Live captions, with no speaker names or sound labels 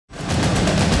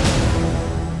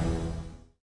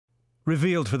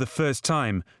revealed for the first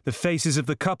time the faces of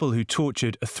the couple who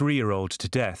tortured a 3-year-old to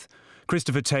death.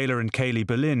 Christopher Taylor and Kaylee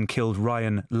Boleyn killed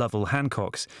Ryan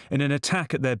Lovell-Hancox in an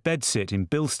attack at their bedsit in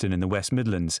Bilston in the West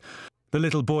Midlands. The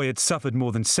little boy had suffered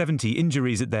more than 70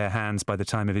 injuries at their hands by the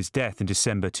time of his death in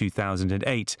December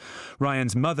 2008.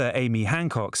 Ryan's mother, Amy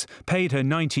Hancox, paid her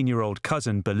 19-year-old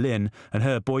cousin, Boleyn, and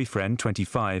her boyfriend,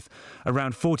 25,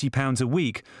 around £40 a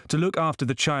week to look after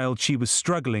the child she was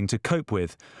struggling to cope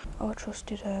with. I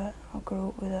trusted her, I grew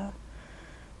up with her,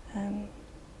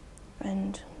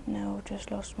 and now I've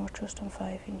just lost my trust and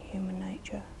faith in human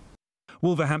nature.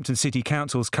 Wolverhampton City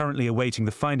Council is currently awaiting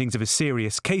the findings of a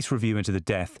serious case review into the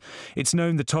death. It's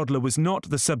known the toddler was not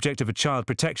the subject of a child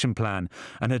protection plan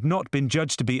and had not been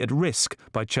judged to be at risk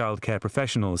by childcare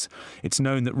professionals. It's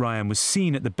known that Ryan was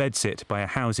seen at the bedsit by a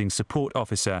housing support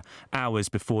officer hours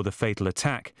before the fatal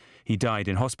attack. He died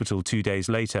in hospital 2 days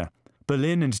later.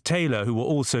 Boleyn and Taylor, who were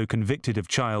also convicted of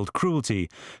child cruelty,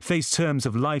 face terms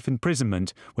of life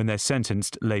imprisonment when they're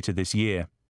sentenced later this year.